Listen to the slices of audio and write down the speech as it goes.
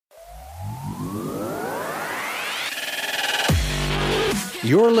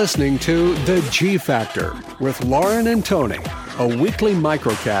You're listening to The G Factor with Lauren and Tony, a weekly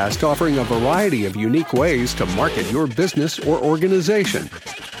microcast offering a variety of unique ways to market your business or organization.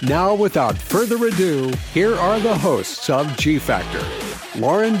 Now, without further ado, here are the hosts of G Factor,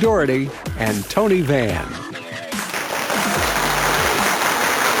 Lauren Doherty and Tony Van.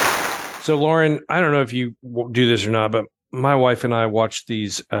 So, Lauren, I don't know if you do this or not, but my wife and I watch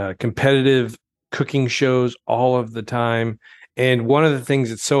these competitive cooking shows all of the time. And one of the things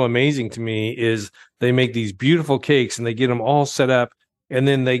that's so amazing to me is they make these beautiful cakes and they get them all set up, and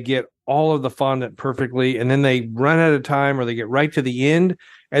then they get all of the fondant perfectly, and then they run out of time or they get right to the end,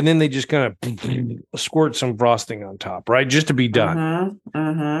 and then they just kind of squirt some frosting on top, right? Just to be done.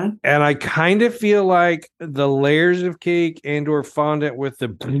 And I kind of feel like the layers of cake and or fondant with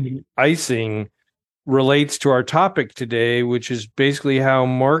the icing relates to our topic today, which is basically how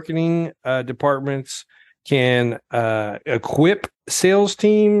marketing departments can equip sales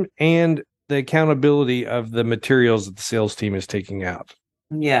team and the accountability of the materials that the sales team is taking out.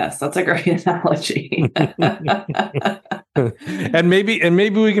 Yes, that's a great analogy. and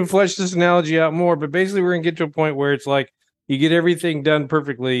maybe we can flesh this analogy out more, but basically we're going to get to a point where it's like you get everything done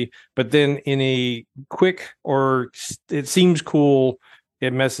perfectly, but then in a quick or it seems cool,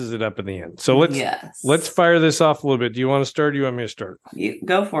 it messes it up in the end. So let's fire this off a little bit. Do you want to start? Or do you want me to start? You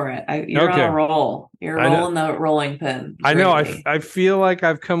go for it. You're on a roll. You're rolling the rolling pin. I know. I feel like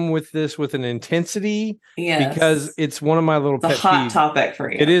I've come with this with an intensity because it's one of my little pet peeves. It's a hot topic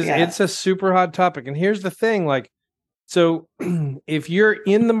for you. It is. Yeah. It's a super hot topic. And here's the thing, so if you're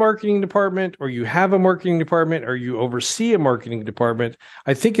in the marketing department or you have a marketing department or you oversee a marketing department,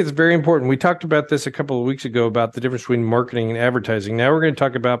 I think it's very important. We talked about this a couple of weeks ago about the difference between marketing and advertising. Now we're going to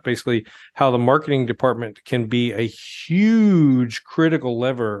talk about basically how the marketing department can be a huge critical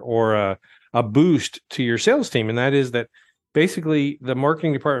lever or a boost to your sales team. And that is that basically the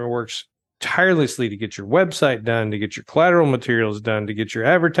marketing department works tirelessly to get your website done, to get your collateral materials done, to get your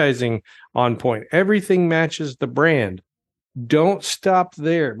advertising on point. Everything matches the brand. Don't stop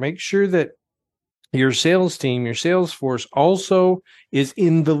there. Make sure that your sales team, your sales force also is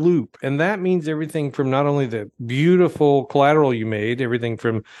in the loop. And that means everything from not only the beautiful collateral you made, everything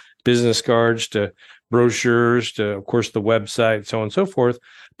from business cards to brochures to, of course, the website, so on and so forth,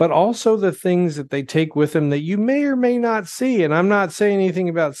 but also the things that they take with them that you may or may not see. And I'm not saying anything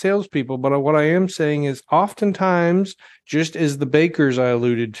about salespeople, but what I am saying is oftentimes, just as the bakers I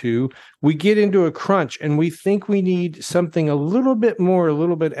alluded to, we get into a crunch and we think we need something a little bit more, a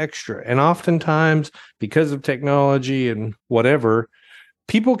little bit extra. And oftentimes, because of technology and whatever,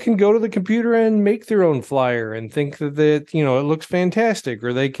 people can go to the computer and make their own flyer and think that it looks fantastic,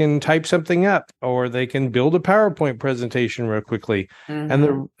 or they can type something up, or they can build a PowerPoint presentation real quickly.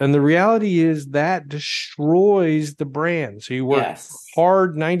 And the reality is that destroys the brand. So you work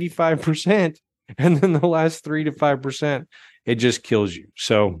hard 95%, and then the last 3 to 5%, it just kills you.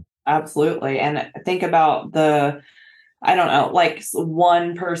 So absolutely. And think about I don't know, like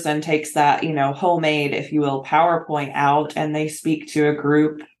one person takes that, homemade, if you will, PowerPoint out, and they speak to a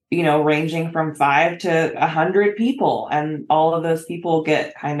group, ranging from 5 to 100 people. And all of those people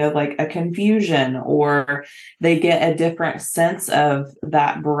get kind of like a confusion, or they get a different sense of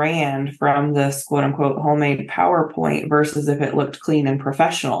that brand from this quote unquote homemade PowerPoint versus if it looked clean and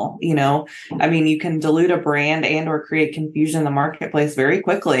professional. I mean, you can dilute a brand and or create confusion in the marketplace very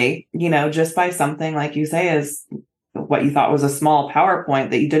quickly, just by something like you say is what you thought was a small PowerPoint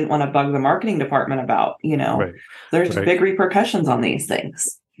that you didn't want to bug the marketing department about. There's big repercussions on these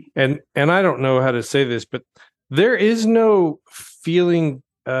things. And I don't know how to say this, but there is no feeling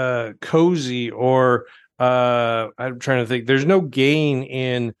cozy or I'm trying to think. There's no gain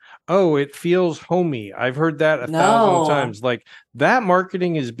in, it feels homey. I've heard that 1,000 times. Like that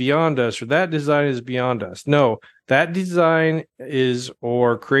marketing is beyond us, or that design is beyond us. No, that design is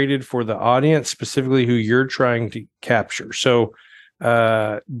or created for the audience, specifically who you're trying to capture. So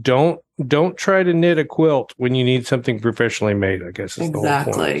don't try to knit a quilt when you need something professionally made, I guess is the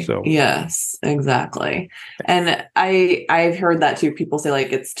whole point. So yes, exactly. And I've heard that too. People say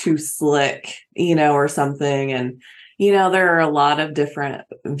like it's too slick, or something. And there are a lot of different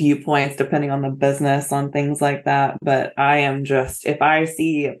viewpoints depending on the business on things like that. But I am just, if I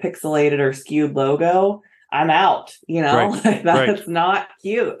see a pixelated or skewed logo, I'm out, like that's not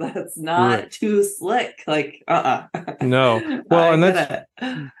cute. That's not too slick. Like, No. Well, and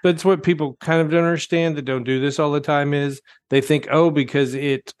that's what people kind of don't understand that don't do this all the time is they think, because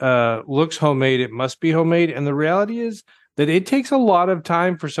it looks homemade, it must be homemade. And the reality is that it takes a lot of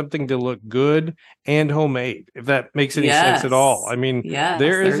time for something to look good and homemade, if that makes any sense at all. I mean,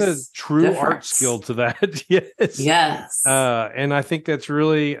 there is a true art skill to that. Yes. Yes. And I think that's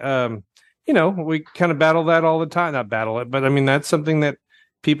really, we kind of battle that all the time. Not battle it, but I mean, that's something that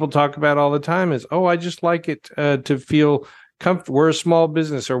people talk about all the time is, I just like it to feel comfortable. We're a small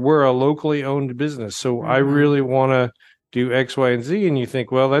business, or we're a locally owned business. So I really want to do X, Y, and Z. And you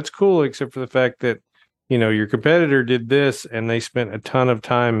think, well, that's cool, except for the fact that, your competitor did this and they spent a ton of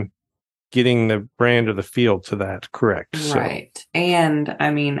time getting the brand or the feel to that correct. Right. So. And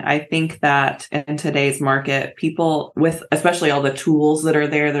I mean, I think that in today's market, people with especially all the tools that are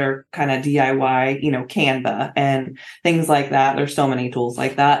there that are kind of DIY, Canva and things like that. There's so many tools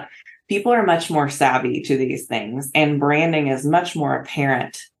like that. People are much more savvy to these things, and branding is much more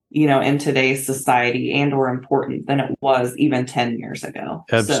apparent, in today's society and or important than it was even 10 years ago.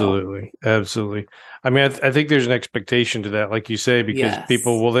 Absolutely. So. Absolutely. I mean, I think there's an expectation to that, like you say, because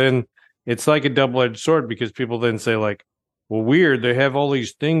people will then, it's like a double-edged sword, because people then say like, well, weird, they have all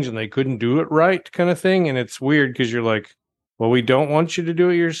these things and they couldn't do it right kind of thing. And it's weird because you're like, well, we don't want you to do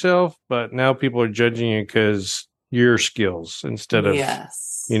it yourself, but now people are judging you because your skills instead of,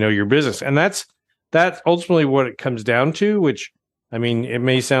 your business. And that's ultimately what it comes down to, which, I mean, it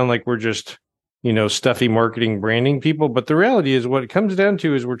may sound like we're just, stuffy marketing, branding people, but the reality is what it comes down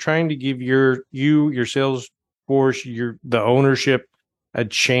to is we're trying to give your sales force, the ownership a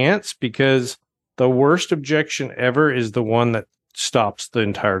chance, because the worst objection ever is the one that stops the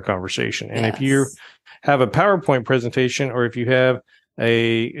entire conversation. And if you have a PowerPoint presentation, or if you have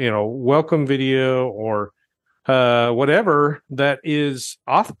a, welcome video or whatever that is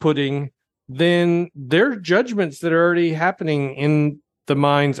off-putting, then there are judgments that are already happening in the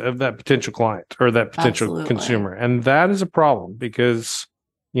minds of that potential client or that potential consumer. And that is a problem, because,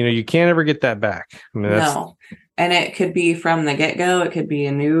 you can't ever get that back. I mean, no. And it could be from the get-go. It could be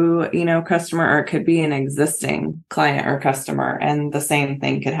a new, customer, or it could be an existing client or customer. And the same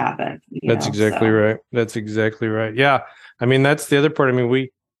thing could happen. That's exactly right. That's exactly right. Yeah. I mean, that's the other part. I mean,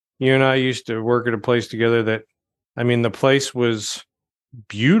 you and I used to work at a place together that, I mean, the place was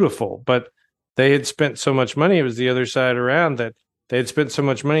beautiful, but they had spent so much money. It was the other side around, that they had spent so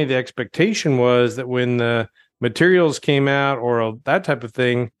much money. The expectation was that when the materials came out or that type of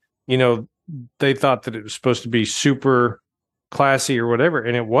thing, they thought that it was supposed to be super classy or whatever.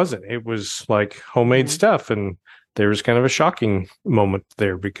 And it wasn't. It was like homemade stuff. And there was kind of a shocking moment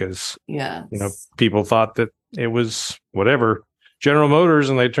there, because, people thought that it was whatever, General Motors,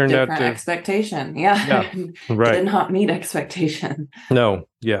 and they turned out to expectation. Yeah. Right. Did not meet expectation. No.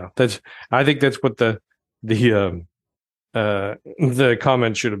 Yeah. I think that's what the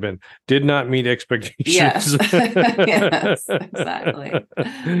comment should have been. Did not meet expectations. Yes. Yes, exactly.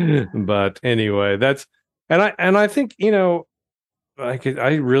 But anyway, and I think,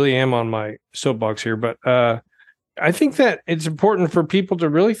 I really am on my soapbox here, but I think that it's important for people to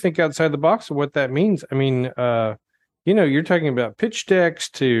really think outside the box of what that means. I mean, you're talking about pitch decks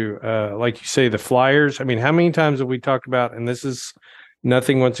to, like you say, the flyers. I mean, how many times have we talked about, and this is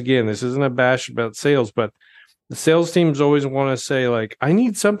nothing, once again, this isn't a bash about sales, but the sales teams always want to say, like, I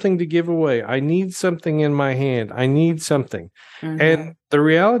need something to give away. I need something in my hand. I need something. And the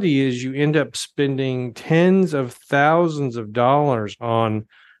reality is you end up spending tens of thousands of dollars on,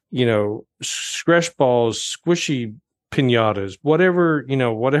 scratch balls, squishy piñatas, whatever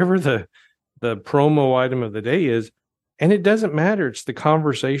the promo item of the day is. And it doesn't matter. It's the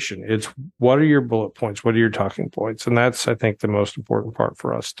conversation. It's what are your bullet points? What are your talking points? And that's, I think, the most important part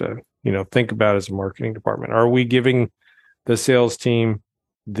for us to, think about as a marketing department. Are we giving the sales team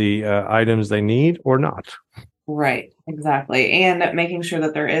the items they need or not? Right. Exactly. And making sure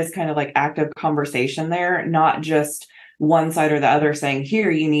that there is kind of like active conversation there, not just one side or the other saying,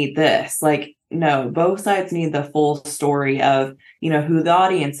 here, you need this. Like, no, both sides need the full story of, who the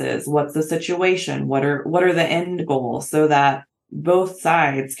audience is, what's the situation, what are the end goals, so that both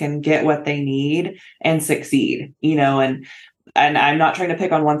sides can get what they need and succeed, and I'm not trying to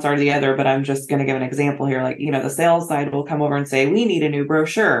pick on one side or the other, but I'm just going to give an example here. Like, the sales side will come over and say, we need a new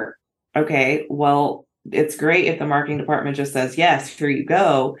brochure. Okay, well, it's great if the marketing department just says, yes, here you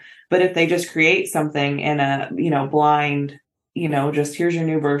go. But if they just create something in a, blind, just here's your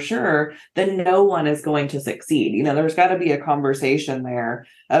new brochure, then no one is going to succeed. There's got to be a conversation there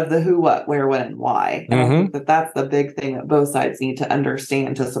of the who, what, where, when, and why. And I think that that's the big thing that both sides need to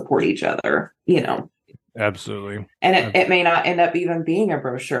understand to support each other, Absolutely. And it may not end up even being a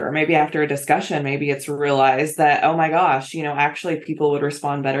brochure. Maybe after a discussion, maybe it's realized that, oh my gosh, actually people would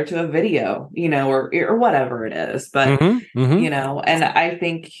respond better to a video, or whatever it is. But, and I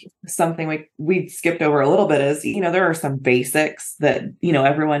think something we skipped over a little bit is, there are some basics that,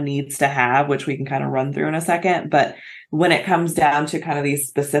 everyone needs to have, which we can kind of run through in a second. But when it comes down to kind of these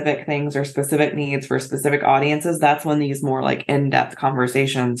specific things or specific needs for specific audiences, that's when these more like in-depth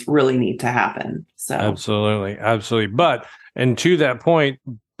conversations really need to happen. So absolutely. But, and to that point,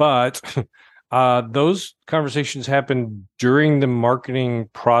 those conversations happen during the marketing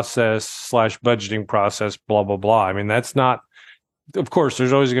process / budgeting process, blah, blah, blah. I mean, that's not, of course,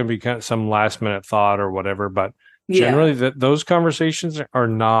 there's always going to be kind of some last minute thought or whatever, but generally those conversations are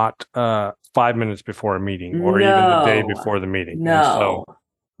not 5 minutes before a meeting or even the day before the meeting. No.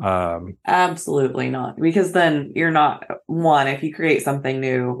 Absolutely not. Because then you're not, one, if you create something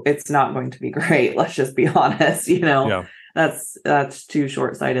new, it's not going to be great. Let's just be honest, that's too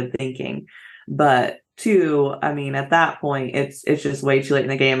short-sighted thinking. But two, I mean, at that point, it's just way too late in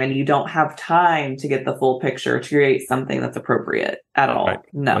the game, and you don't have time to get the full picture to create something that's appropriate at all. Right.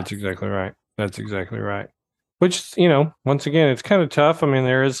 No. That's exactly right. Which, once again, it's kind of tough. I mean,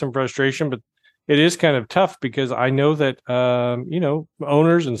 there is some frustration, but it is kind of tough because I know that,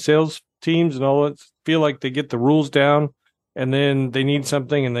 owners and sales teams and all that feel like they get the rules down and then they need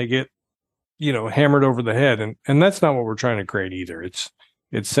something and they get, hammered over the head. And that's not what we're trying to create either. It's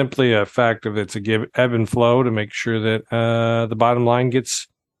simply a fact of it's a ebb and flow to make sure that the bottom line gets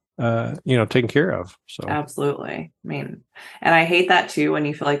taken care of. So absolutely. I mean, and I hate that too, when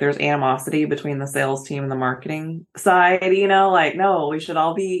you feel like there's animosity between the sales team and the marketing side, like, no, we should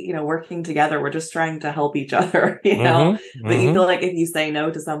all be, working together. We're just trying to help each other, but you feel like if you say no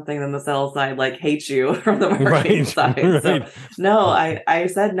to something, then the sales side hates you from the marketing side. Right. So no, I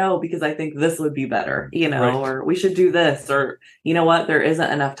said no because I think this would be better, or we should do this, or what, there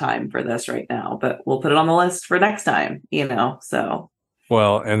isn't enough time for this right now, but we'll put it on the list for next time, so.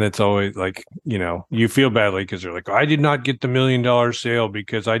 Well, and it's always like, you feel badly because they're like, I did not get the $1 million sale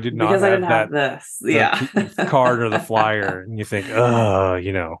because I didn't have this. card or the flyer. And you think,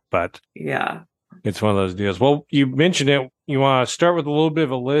 but yeah, it's one of those deals. Well, you mentioned it. You want to start with a little bit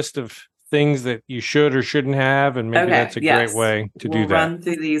of a list of things that you should or shouldn't have. And maybe that's a great way to do that. Run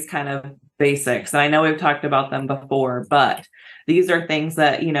through these kind of basics. And I know we've talked about them before, but these are things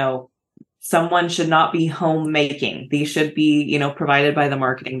that, someone should not be home making. These should be, provided by the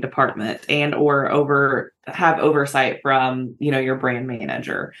marketing department and or have oversight from, your brand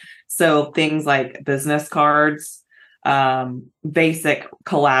manager. So things like business cards, basic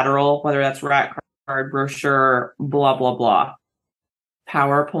collateral, whether that's rack card, brochure, blah, blah, blah,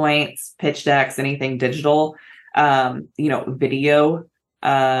 PowerPoints, pitch decks, anything digital, video,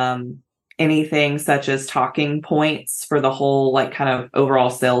 anything such as talking points for the whole kind of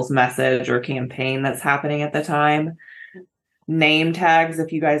overall sales message or campaign that's happening at the time. Name tags,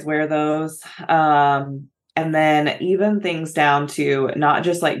 if you guys wear those. And then even things down to not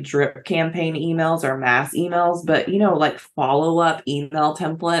just drip campaign emails or mass emails, but, follow-up email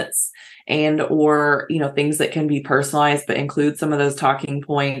templates and or, things that can be personalized, but include some of those talking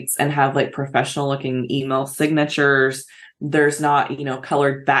points and have professional looking email signatures. There's not,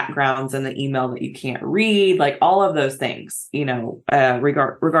 colored backgrounds in the email that you can't read, all of those things,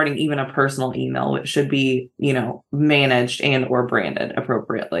 regarding even a personal email, which should be, managed and or branded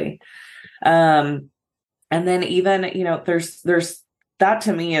appropriately. And then even, there's that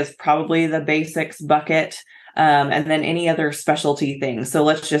to me is probably the basics bucket. And then any other specialty things. So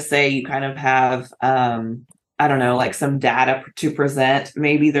let's just say you kind of have, I don't know, some data to present.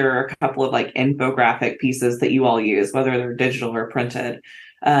 Maybe there are a couple of infographic pieces that you all use, whether they're digital or printed,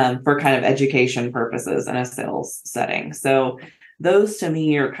 for kind of education purposes in a sales setting. So those to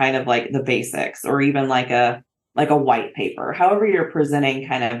me are kind of the basics, or even a white paper. However you're presenting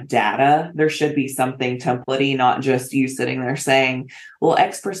kind of data, there should be something templatey, not just you sitting there saying, well,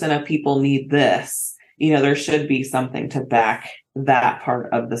 X% of people need this. There should be something to back that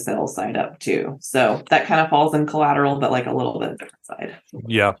part of the sales side up too. So that kind of falls in collateral, but a little bit different side.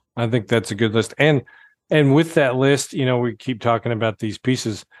 Yeah, I think that's a good list. And with that list, we keep talking about these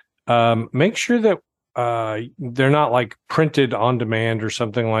pieces. Make sure that they're not printed on demand or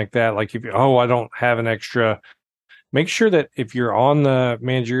something like that. If I don't have an extra. Make sure that if you're on the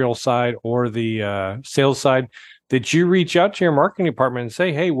managerial side or the sales side, that you reach out to your marketing department and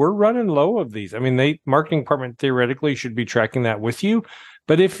say, hey, we're running low of these. I mean, marketing department theoretically should be tracking that with you.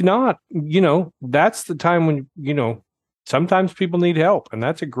 But if not, that's the time when, sometimes people need help. And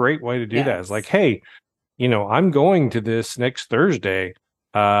that's a great way to do that. It's hey, I'm going to this next Thursday.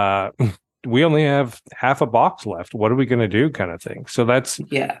 we only have half a box left. What are we going to do, kind of thing. So that's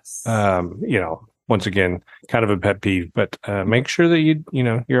yes. Once again, kind of a pet peeve, but make sure that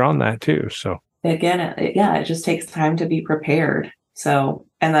you're on that too. So again, it just takes time to be prepared. So,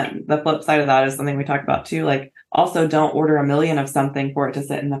 and that the flip side of that is something we talked about too. Like, also don't order 1 million of something for it to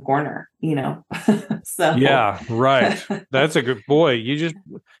sit in the corner, So yeah, right. That's a good boy. You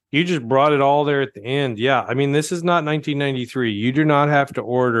just brought it all there at the end. Yeah. I mean, this is not 1993. You do not have to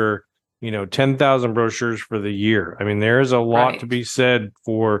order, 10,000 brochures for the year. I mean, there is a lot to be said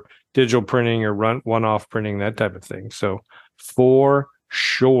for digital printing or one-off printing, that type of thing. So for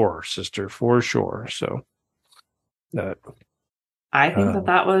sure, sister, for sure. So I think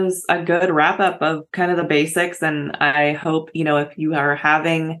that was a good wrap up of kind of the basics. And I hope, if you are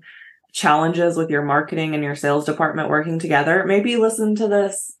having challenges with your marketing and your sales department working together, maybe listen to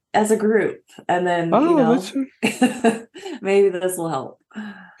this as a group. And then, maybe this will help.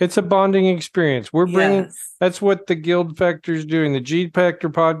 It's a bonding experience. We're bringing, that's what the Guild Factor is doing. The G Factor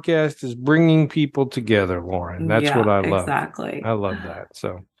podcast is bringing people together, Lauren. That's what I love. Exactly. I love that.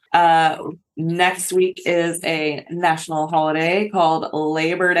 So, next week is a national holiday called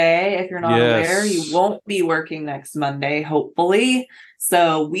Labor Day. If you're not aware, you won't be working next Monday, hopefully.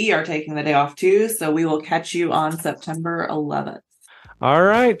 So we are taking the day off too. So we will catch you on September 11th. All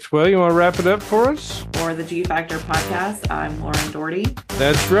right. Well, you want to wrap it up for us? For the G Factor podcast, I'm Lauren Doherty.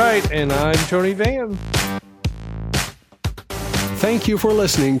 That's right. And I'm Tony Van. Thank you for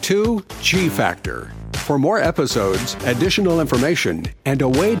listening to G Factor. For more episodes, additional information, and a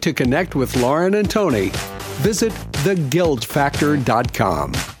way to connect with Lauren and Tony, visit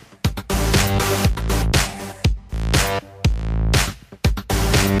theguildfactor.com.